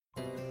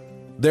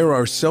There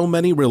are so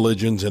many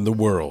religions in the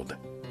world.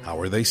 How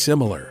are they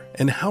similar,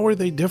 and how are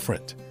they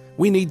different?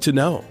 We need to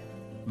know.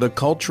 The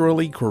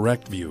culturally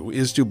correct view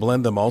is to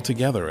blend them all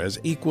together as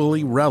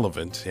equally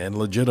relevant and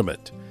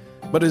legitimate.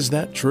 But is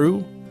that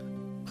true?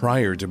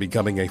 Prior to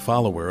becoming a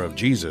follower of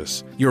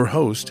Jesus, your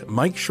host,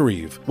 Mike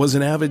Shreve, was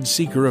an avid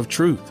seeker of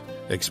truth,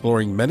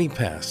 exploring many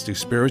paths to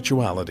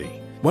spirituality.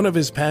 One of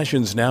his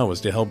passions now is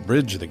to help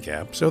bridge the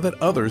gap so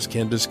that others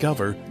can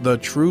discover the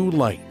true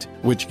light,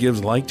 which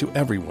gives light to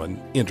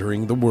everyone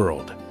entering the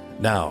world.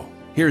 Now,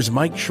 here's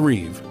Mike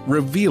Shreve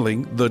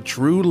revealing the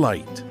true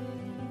light.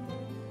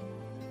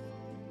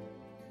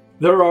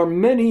 There are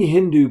many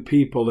Hindu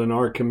people in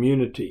our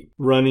community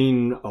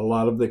running a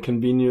lot of the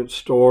convenience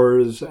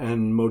stores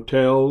and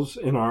motels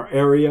in our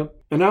area,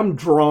 and I'm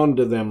drawn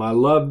to them. I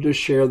love to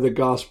share the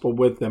gospel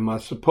with them, I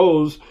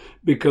suppose,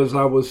 because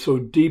I was so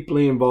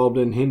deeply involved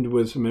in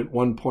Hinduism at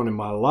one point in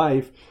my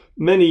life,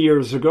 many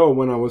years ago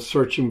when I was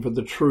searching for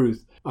the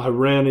truth. I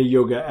ran a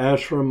yoga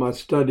ashram. I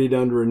studied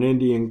under an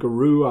Indian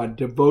guru. I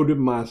devoted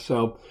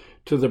myself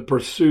to the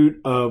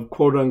pursuit of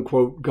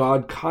quote-unquote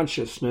God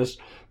consciousness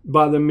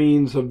by the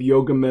means of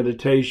yoga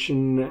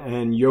meditation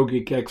and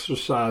yogic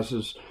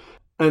exercises.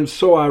 And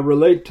so I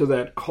relate to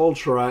that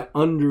culture. I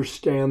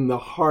understand the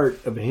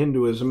heart of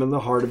Hinduism and the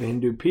heart of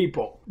Hindu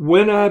people.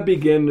 When I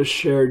begin to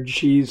share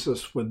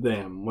Jesus with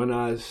them, when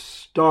I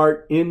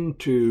start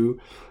into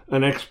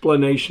an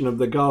explanation of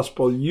the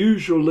gospel,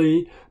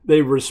 usually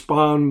they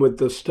respond with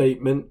the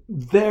statement,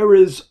 "There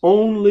is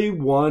only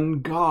one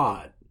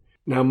God."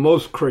 Now,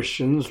 most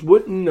Christians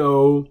wouldn't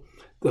know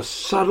the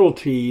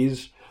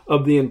subtleties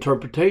of the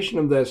interpretation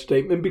of that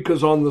statement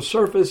because on the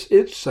surface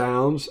it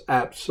sounds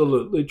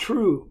absolutely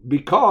true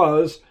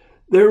because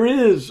there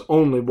is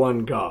only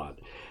one God.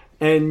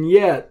 And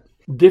yet,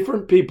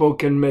 different people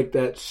can make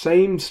that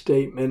same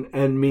statement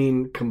and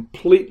mean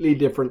completely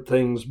different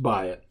things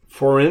by it.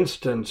 For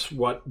instance,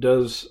 what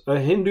does a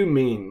Hindu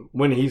mean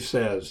when he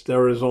says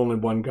there is only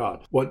one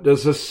God? What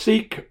does a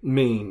Sikh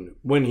mean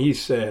when he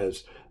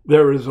says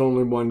there is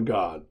only one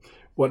God?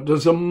 What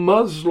does a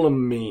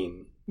Muslim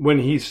mean when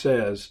he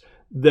says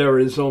there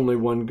is only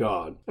one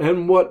God?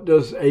 And what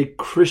does a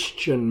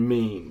Christian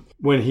mean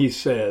when he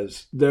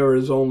says there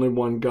is only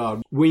one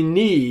God? We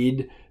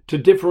need to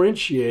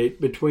differentiate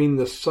between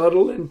the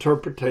subtle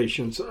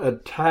interpretations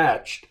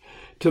attached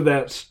to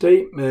that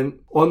statement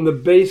on the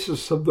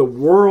basis of the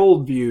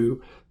worldview,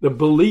 the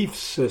belief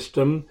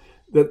system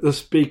that the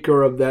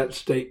speaker of that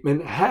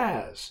statement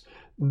has.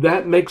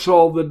 That makes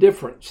all the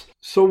difference.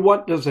 So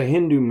what does a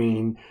Hindu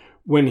mean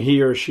when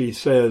he or she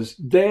says,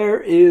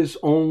 there is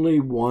only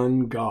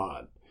one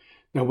God?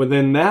 Now,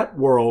 within that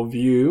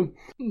worldview,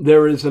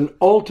 there is an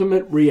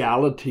ultimate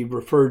reality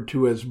referred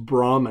to as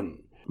Brahman.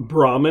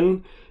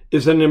 Brahman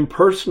is an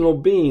impersonal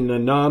being, a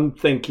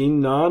non-thinking,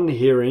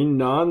 non-hearing,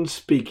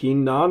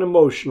 non-speaking,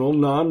 non-emotional,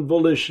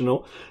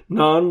 non-volitional,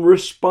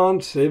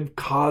 non-responsive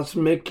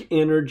cosmic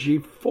energy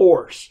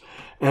force.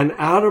 And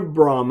out of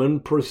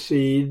Brahman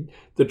proceed,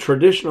 the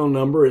traditional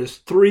number is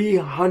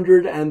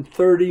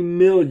 330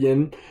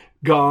 million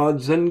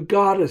gods and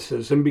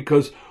goddesses. And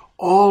because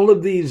all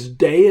of these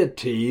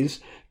deities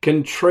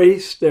can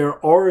trace their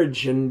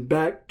origin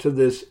back to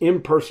this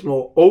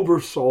impersonal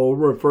oversoul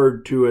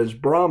referred to as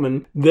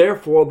Brahman,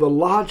 therefore the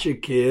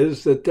logic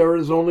is that there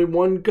is only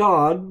one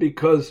God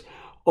because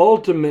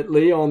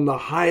ultimately on the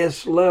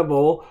highest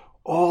level,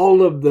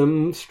 all of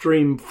them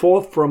stream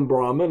forth from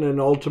Brahman and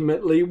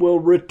ultimately will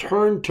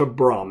return to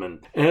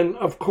Brahman. And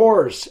of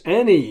course,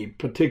 any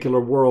particular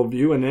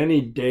worldview and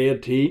any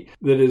deity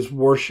that is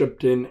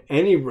worshipped in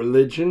any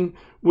religion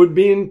would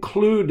be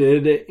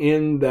included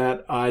in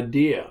that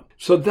idea.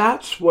 So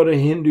that's what a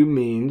Hindu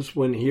means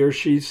when he or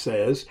she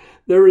says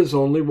there is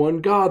only one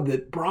God,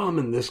 that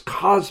Brahman, this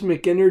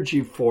cosmic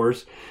energy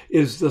force,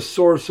 is the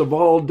source of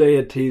all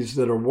deities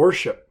that are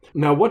worshipped.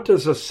 Now, what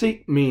does a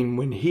Sikh mean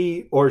when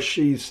he or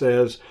she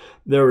says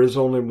there is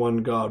only one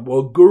God?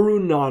 Well, Guru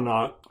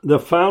Nanak, the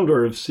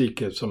founder of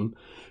Sikhism,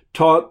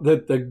 taught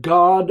that the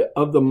God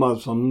of the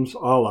Muslims,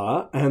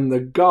 Allah, and the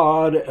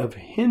God of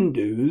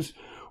Hindus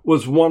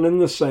was one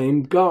and the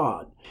same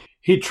God.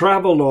 He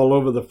traveled all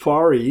over the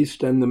Far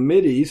East and the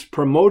Mideast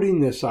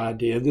promoting this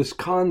idea, this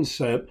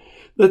concept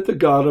that the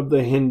God of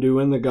the Hindu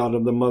and the God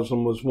of the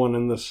Muslim was one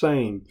and the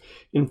same.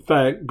 In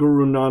fact,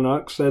 Guru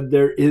Nanak said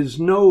there is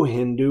no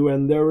Hindu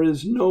and there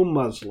is no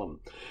Muslim.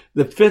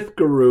 The fifth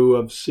Guru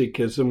of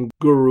Sikhism,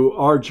 Guru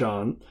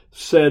Arjan,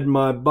 said,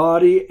 "My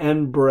body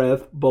and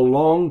breath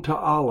belong to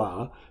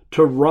Allah,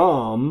 to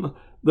Ram,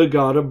 the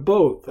God of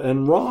both."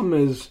 And Ram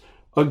is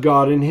a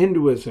god in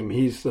Hinduism.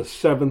 He's the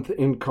seventh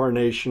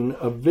incarnation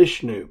of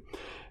Vishnu.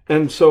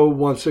 And so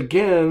once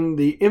again,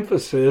 the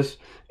emphasis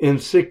in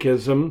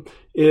Sikhism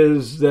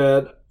is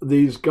that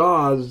these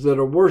gods that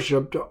are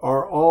worshipped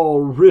are all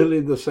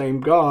really the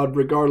same God,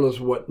 regardless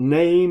of what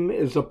name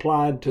is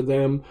applied to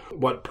them,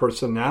 what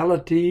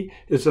personality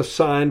is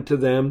assigned to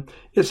them.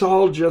 It's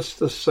all just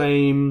the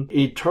same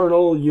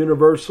eternal,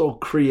 universal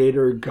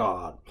creator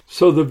God.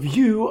 So the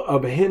view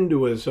of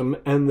Hinduism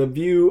and the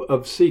view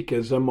of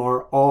Sikhism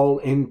are all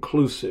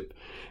inclusive.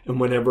 And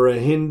whenever a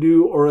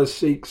Hindu or a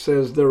Sikh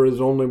says there is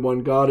only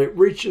one God, it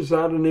reaches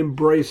out and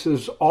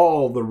embraces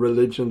all the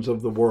religions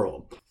of the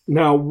world.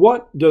 Now,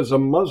 what does a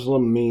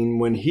Muslim mean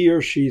when he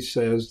or she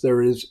says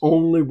there is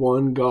only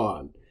one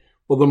God?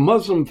 Well, the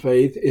Muslim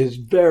faith is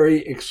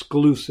very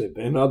exclusive.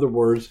 In other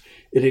words,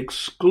 it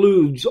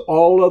excludes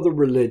all other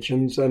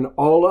religions and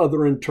all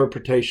other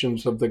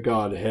interpretations of the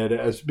Godhead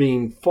as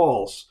being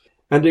false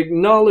and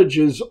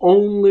acknowledges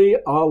only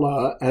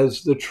Allah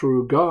as the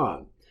true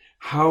God.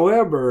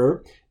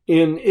 However,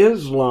 in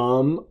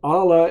Islam,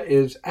 Allah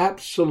is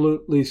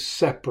absolutely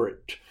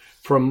separate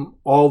from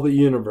all the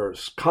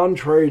universe.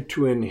 Contrary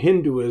to in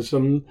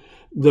Hinduism,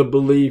 the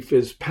belief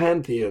is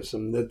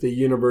pantheism, that the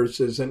universe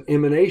is an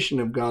emanation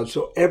of God,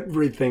 so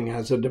everything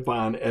has a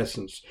divine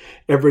essence.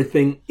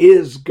 Everything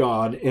is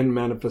God in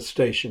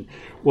manifestation.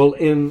 Well,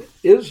 in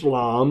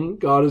Islam,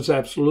 God is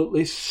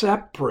absolutely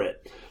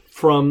separate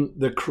from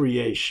the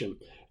creation.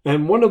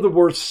 And one of the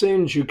worst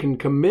sins you can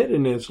commit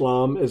in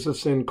Islam is a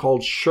sin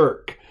called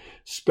shirk,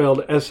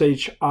 spelled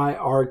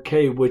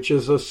S-H-I-R-K, which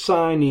is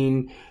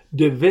assigning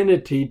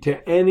divinity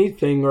to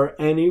anything or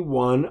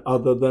anyone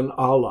other than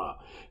Allah.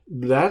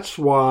 That's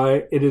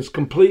why it is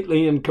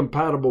completely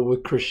incompatible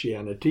with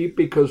Christianity,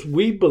 because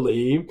we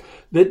believe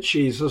that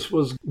Jesus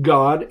was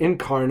God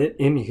incarnate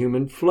in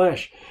human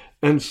flesh.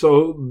 And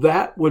so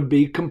that would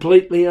be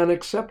completely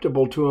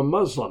unacceptable to a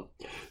Muslim.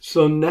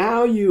 So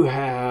now you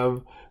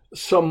have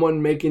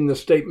someone making the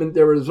statement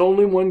there is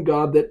only one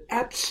God that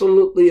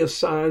absolutely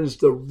assigns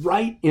the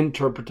right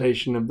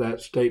interpretation of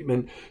that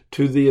statement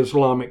to the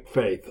Islamic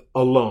faith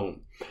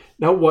alone.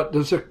 Now, what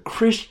does a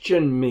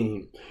Christian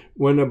mean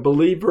when a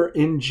believer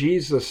in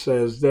Jesus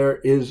says there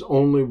is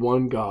only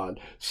one God?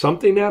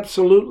 Something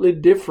absolutely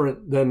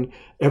different than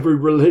every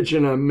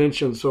religion I've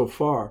mentioned so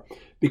far.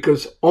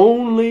 Because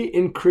only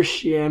in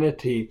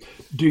Christianity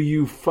do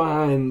you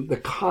find the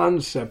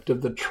concept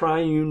of the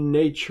triune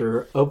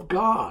nature of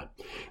God,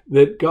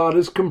 that God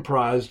is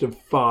comprised of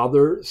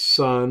Father,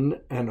 Son,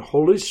 and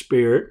Holy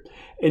Spirit,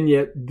 and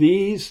yet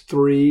these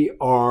three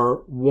are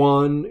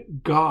one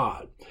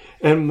God.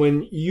 And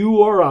when you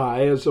or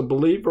I, as a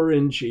believer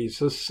in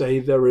Jesus, say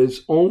there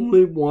is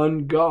only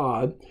one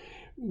God,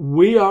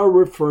 we are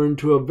referring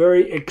to a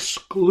very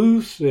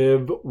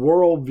exclusive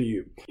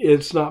worldview.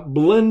 It's not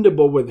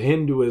blendable with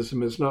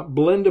Hinduism. It's not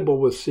blendable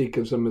with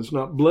Sikhism. It's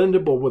not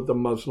blendable with the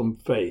Muslim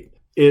faith.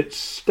 It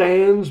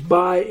stands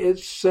by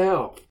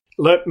itself.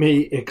 Let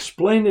me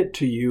explain it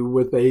to you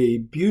with a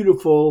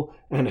beautiful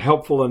and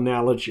helpful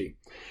analogy.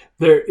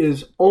 There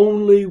is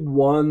only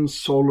one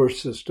solar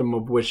system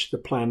of which the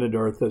planet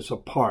Earth is a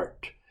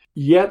part.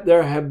 Yet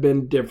there have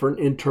been different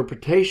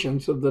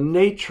interpretations of the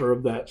nature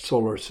of that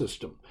solar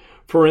system.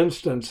 For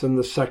instance, in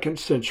the 2nd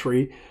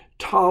century,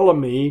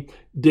 Ptolemy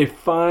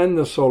defined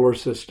the solar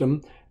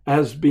system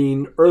as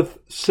being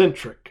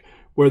Earth-centric,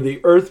 where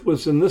the Earth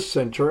was in the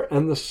center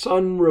and the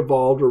sun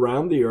revolved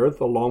around the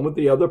Earth along with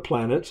the other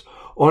planets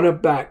on a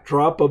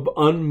backdrop of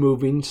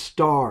unmoving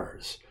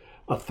stars.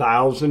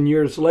 1,000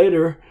 years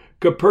later,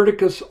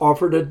 Copernicus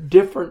offered a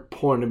different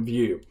point of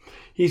view.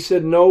 He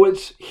said, no,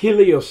 it's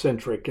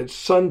heliocentric, it's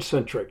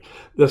sun-centric.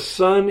 The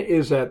sun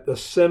is at the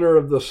center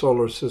of the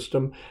solar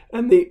system,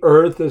 and the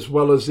Earth, as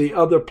well as the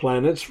other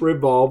planets,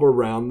 revolve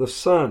around the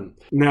sun.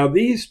 Now,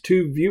 these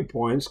two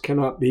viewpoints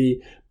cannot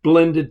be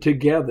blended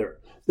together.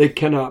 They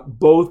cannot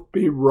both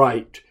be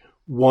right.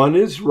 One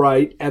is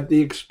right at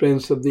the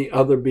expense of the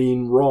other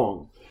being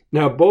wrong.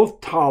 Now,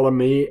 both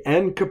Ptolemy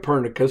and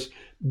Copernicus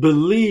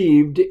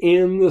believed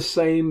in the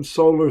same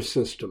solar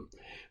system.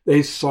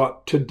 They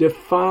sought to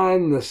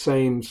define the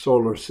same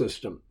solar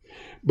system.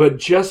 But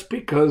just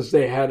because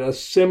they had a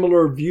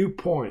similar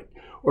viewpoint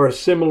or a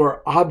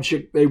similar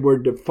object they were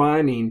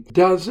defining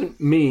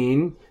doesn't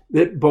mean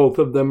that both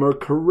of them are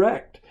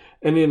correct.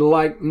 And in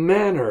like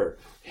manner,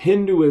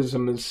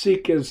 Hinduism and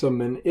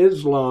Sikhism and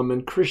Islam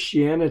and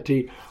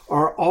Christianity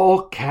are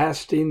all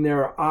casting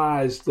their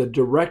eyes the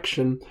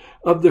direction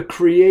of the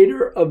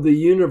creator of the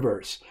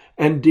universe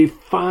and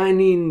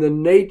defining the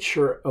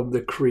nature of the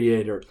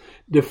creator,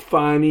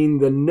 defining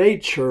the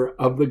nature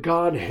of the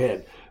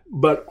Godhead.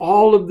 But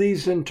all of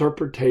these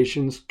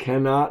interpretations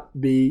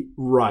cannot be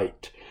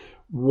right.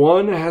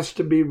 One has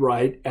to be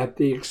right at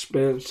the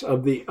expense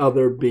of the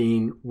other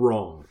being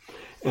wrong.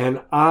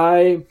 And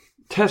I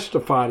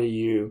testify to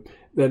you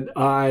that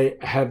I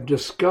have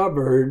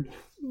discovered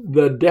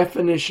the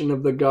definition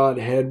of the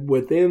Godhead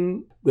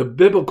within the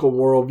biblical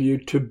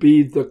worldview to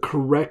be the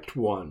correct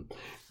one.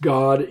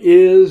 God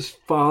is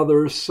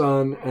Father,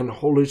 Son, and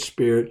Holy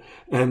Spirit,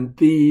 and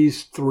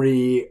these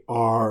three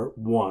are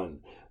one.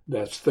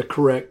 That's the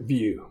correct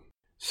view.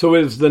 So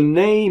is the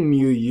name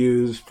you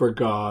use for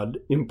God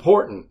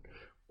important?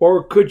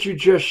 Or could you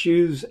just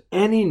use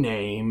any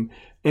name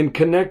and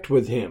connect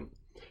with Him?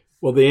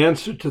 Well, the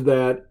answer to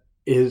that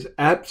is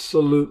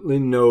absolutely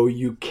no.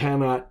 You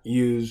cannot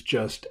use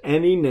just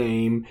any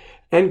name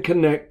and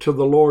connect to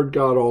the Lord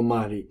God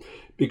Almighty,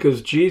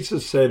 because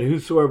Jesus said,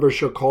 whosoever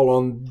shall call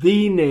on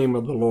the name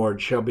of the Lord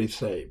shall be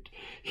saved.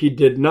 He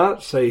did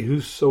not say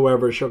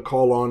whosoever shall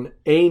call on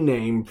a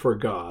name for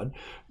God,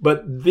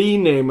 but the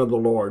name of the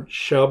Lord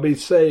shall be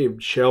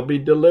saved, shall be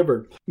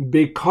delivered,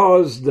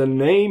 because the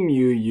name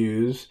you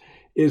use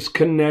is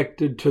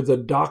connected to the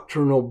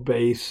doctrinal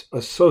base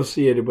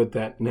associated with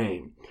that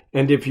name.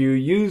 And if you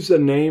use a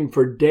name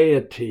for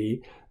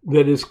deity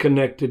that is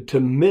connected to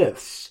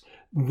myths,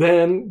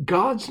 then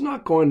God's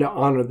not going to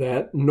honor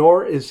that,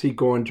 nor is he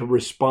going to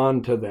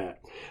respond to that.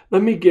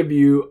 Let me give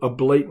you a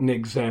blatant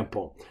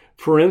example.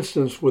 For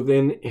instance,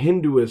 within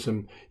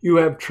Hinduism, you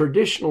have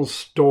traditional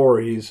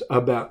stories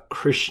about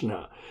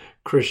Krishna.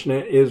 Krishna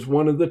is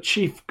one of the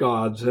chief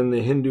gods in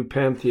the Hindu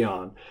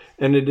pantheon,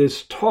 and it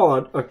is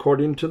taught,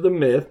 according to the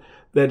myth,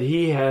 that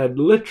he had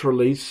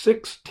literally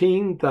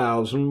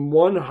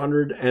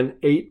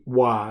 16,108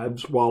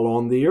 wives while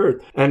on the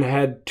earth, and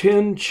had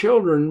 10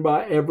 children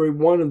by every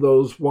one of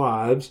those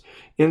wives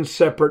in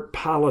separate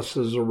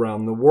palaces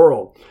around the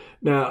world.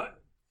 Now,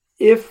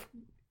 if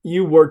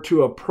you were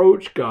to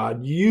approach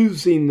God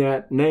using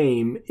that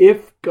name,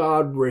 if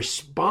God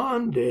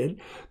responded,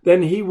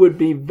 then he would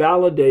be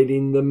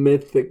validating the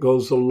myth that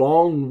goes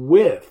along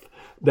with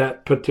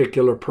that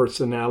particular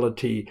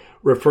personality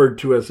referred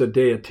to as a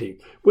deity,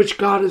 which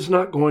God is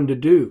not going to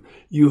do.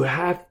 You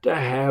have to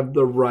have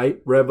the right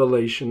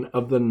revelation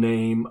of the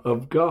name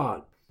of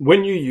God.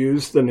 When you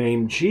use the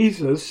name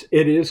Jesus,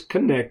 it is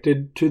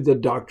connected to the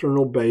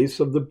doctrinal base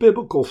of the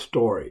biblical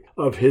story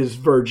of his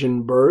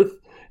virgin birth,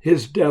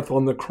 his death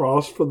on the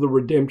cross for the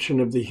redemption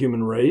of the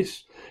human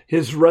race,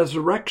 his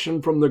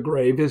resurrection from the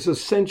grave, his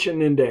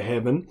ascension into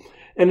heaven,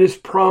 and his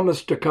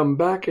promise to come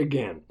back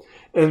again.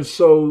 And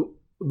so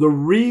the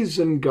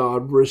reason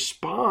God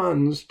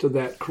responds to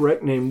that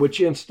correct name, which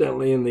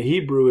incidentally in the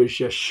Hebrew is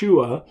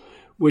Yeshua,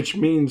 which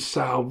means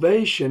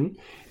salvation,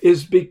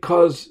 is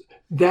because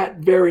that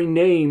very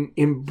name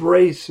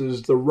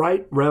embraces the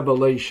right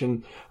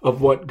revelation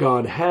of what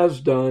God has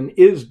done,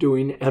 is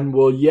doing, and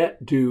will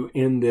yet do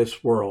in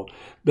this world.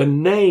 The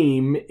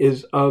name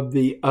is of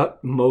the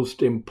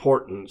utmost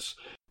importance.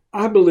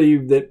 I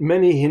believe that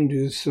many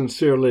Hindus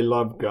sincerely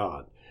love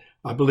God.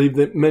 I believe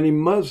that many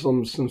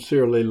Muslims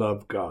sincerely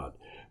love God.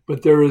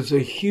 But there is a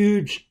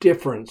huge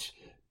difference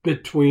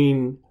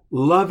between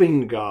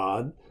loving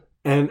God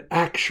and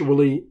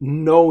actually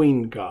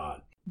knowing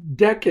God.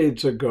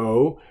 Decades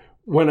ago,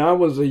 when I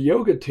was a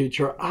yoga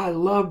teacher, I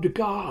loved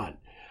God.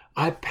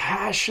 I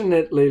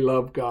passionately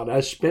loved God.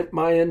 I spent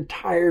my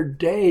entire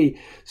day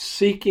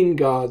seeking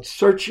God,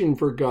 searching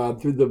for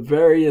God through the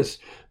various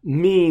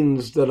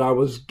means that I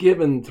was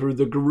given through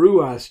the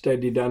guru I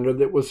studied under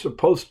that was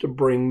supposed to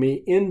bring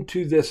me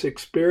into this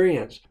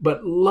experience.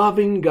 But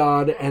loving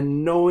God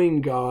and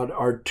knowing God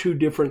are two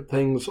different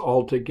things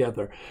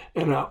altogether.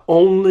 And I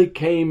only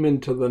came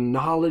into the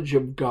knowledge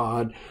of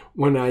God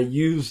when I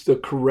used the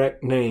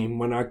correct name,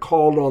 when I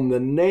called on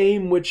the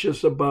name which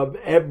is above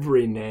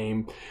every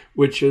name,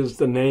 which is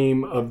the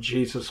name of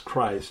Jesus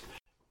Christ.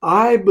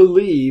 I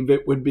believe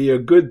it would be a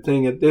good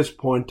thing at this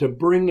point to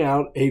bring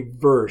out a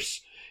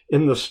verse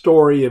in the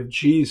story of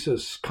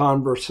Jesus'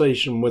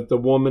 conversation with the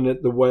woman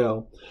at the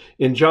well.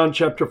 In John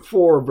chapter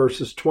 4,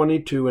 verses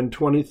 22 and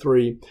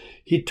 23,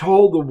 he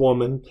told the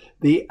woman,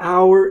 "The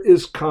hour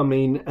is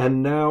coming,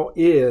 and now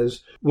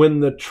is,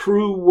 when the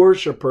true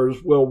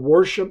worshipers will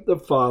worship the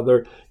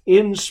Father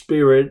in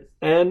spirit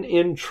and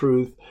in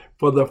truth,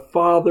 for the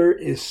Father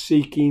is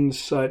seeking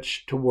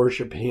such to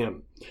worship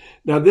him."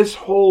 Now, this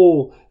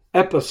whole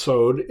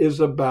episode is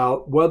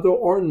about whether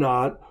or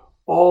not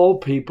all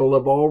people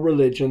of all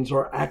religions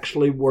are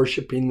actually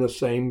worshiping the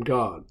same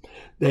God.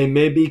 They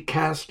may be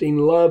casting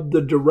love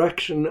the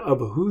direction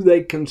of who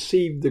they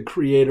conceive the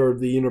creator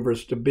of the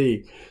universe to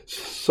be.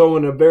 So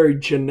in a very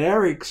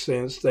generic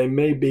sense, they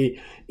may be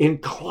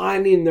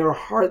inclining their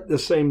heart the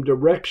same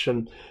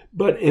direction.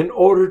 But in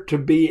order to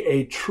be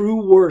a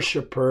true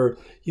worshiper,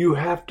 you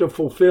have to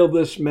fulfill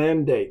this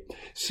mandate.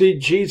 See,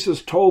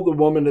 Jesus told the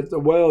woman at the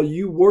well,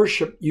 "You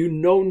worship, you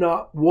know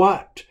not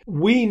what."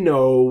 We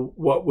know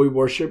what we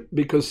worship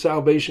because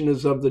salvation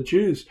is of the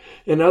Jews.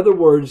 In other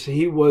words,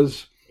 he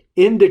was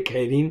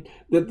indicating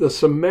that the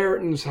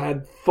Samaritans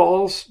had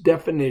false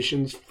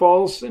definitions,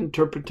 false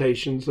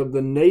interpretations of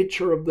the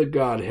nature of the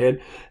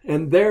Godhead,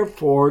 and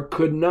therefore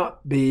could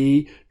not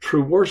be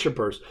true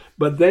worshipers.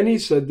 But then he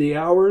said, "The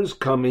hour is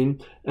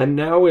coming, and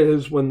now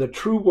is, when the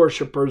true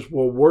worshipers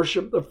will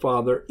worship the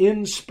Father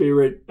in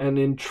spirit and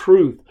in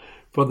truth,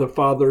 for the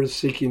Father is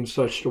seeking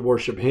such to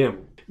worship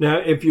him." Now,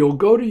 if you'll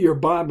go to your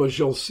Bibles,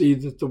 you'll see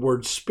that the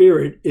word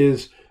spirit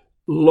is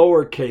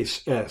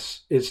lowercase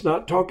s. It's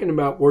not talking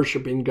about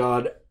worshiping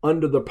God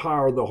under the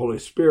power of the Holy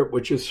Spirit,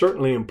 which is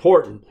certainly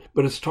important,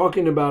 but it's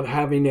talking about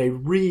having a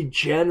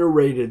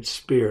regenerated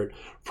spirit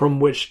from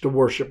which to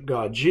worship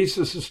God.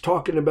 Jesus is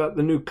talking about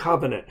the new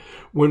covenant,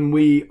 when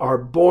we are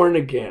born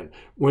again,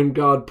 when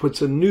God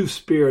puts a new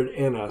spirit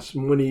in us,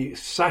 and when he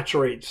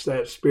saturates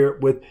that spirit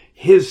with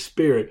his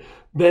spirit.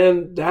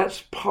 then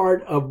that's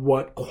part of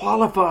what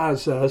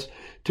qualifies us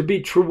to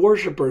be true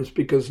worshipers,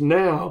 because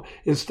now,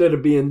 instead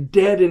of being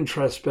dead in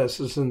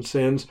trespasses and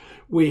sins,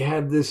 we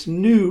have this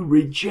new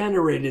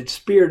regenerated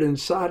spirit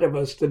inside of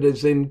us that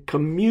is in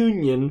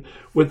communion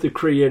with the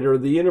Creator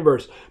of the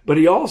universe. But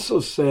he also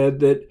said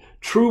that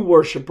true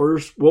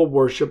worshipers will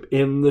worship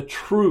in the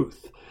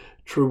truth.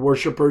 True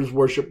worshipers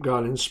worship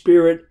God in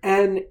spirit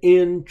and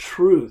in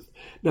truth.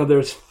 Now,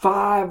 there's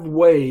 5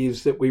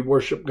 ways that we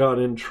worship God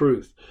in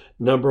truth.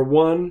 Number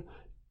 1,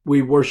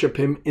 we worship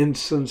him in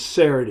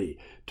sincerity.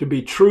 To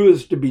be true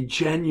is to be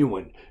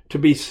genuine, to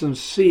be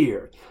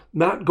sincere,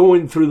 not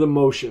going through the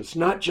motions,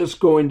 not just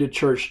going to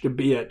church to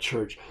be at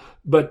church,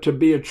 but to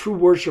be a true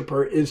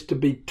worshiper is to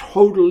be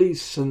totally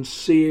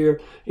sincere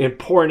in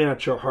pouring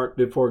out your heart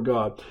before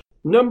God.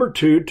 Number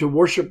 2, to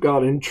worship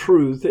God in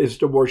truth is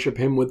to worship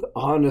him with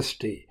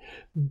honesty,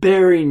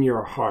 bearing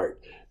your heart,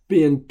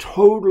 being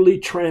totally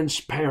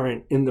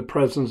transparent in the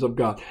presence of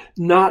God,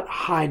 not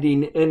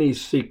hiding any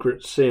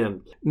secret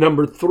sin.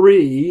 Number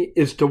 3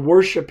 is to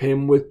worship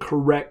him with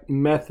correct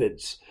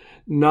methods,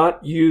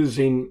 not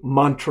using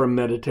mantra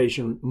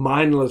meditation,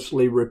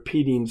 mindlessly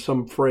repeating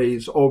some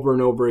phrase over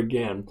and over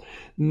again,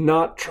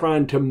 not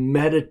trying to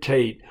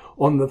meditate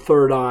on the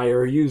third eye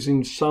or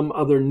using some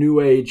other new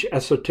age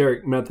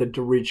esoteric method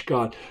to reach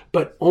God,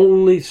 but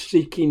only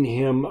seeking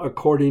him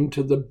according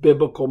to the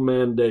biblical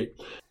mandate.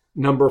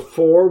 Number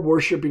 4,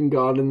 worshiping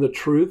God in the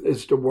truth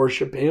is to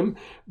worship him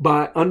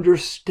by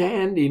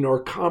understanding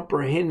or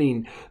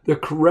comprehending the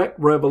correct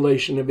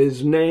revelation of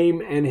his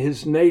name and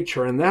his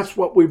nature. And that's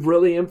what we've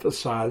really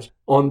emphasized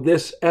on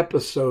this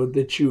episode,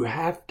 that you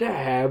have to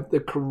have the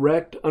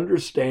correct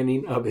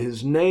understanding of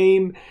his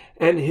name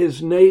and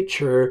his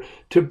nature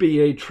to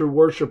be a true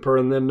worshiper.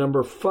 And then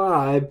number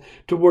 5,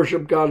 to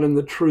worship God in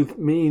the truth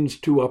means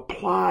to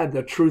apply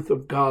the truth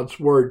of God's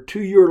word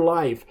to your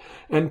life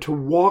and to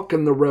walk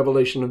in the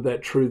revelation of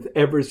that truth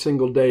every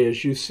single day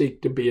as you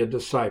seek to be a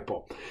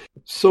disciple.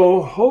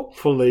 So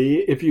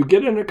hopefully, if you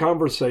get in a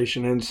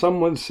conversation and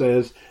someone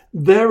says,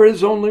 there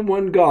is only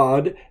one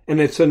God, and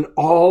it's an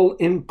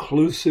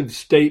all-inclusive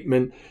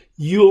statement,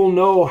 you'll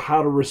know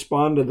how to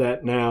respond to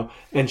that now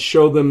and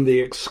show them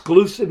the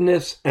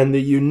exclusiveness and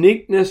the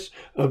uniqueness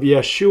of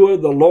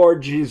Yeshua, the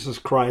Lord Jesus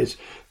Christ,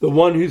 the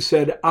one who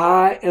said,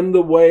 I am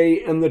the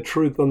way and the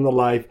truth and the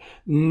life.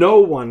 No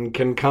one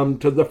can come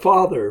to the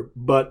Father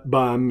but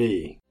by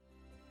me.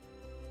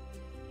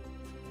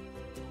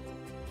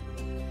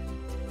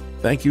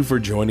 Thank you for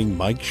joining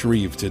Mike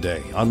Shreve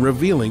today on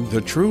Revealing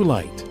the True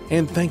Light,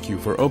 and thank you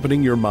for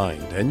opening your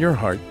mind and your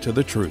heart to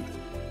the truth.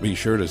 Be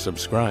sure to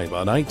subscribe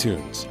on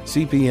iTunes,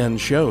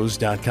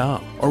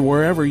 cpnshows.com, or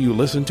wherever you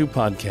listen to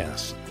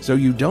podcasts so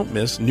you don't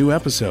miss new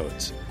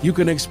episodes. You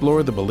can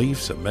explore the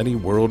beliefs of many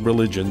world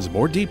religions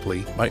more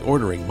deeply by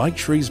ordering Mike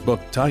Shreve's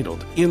book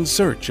titled In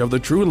Search of the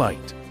True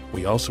Light.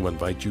 We also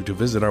invite you to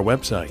visit our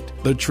website,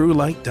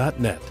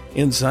 thetruelight.net,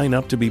 and sign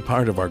up to be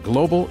part of our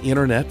global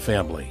internet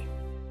family.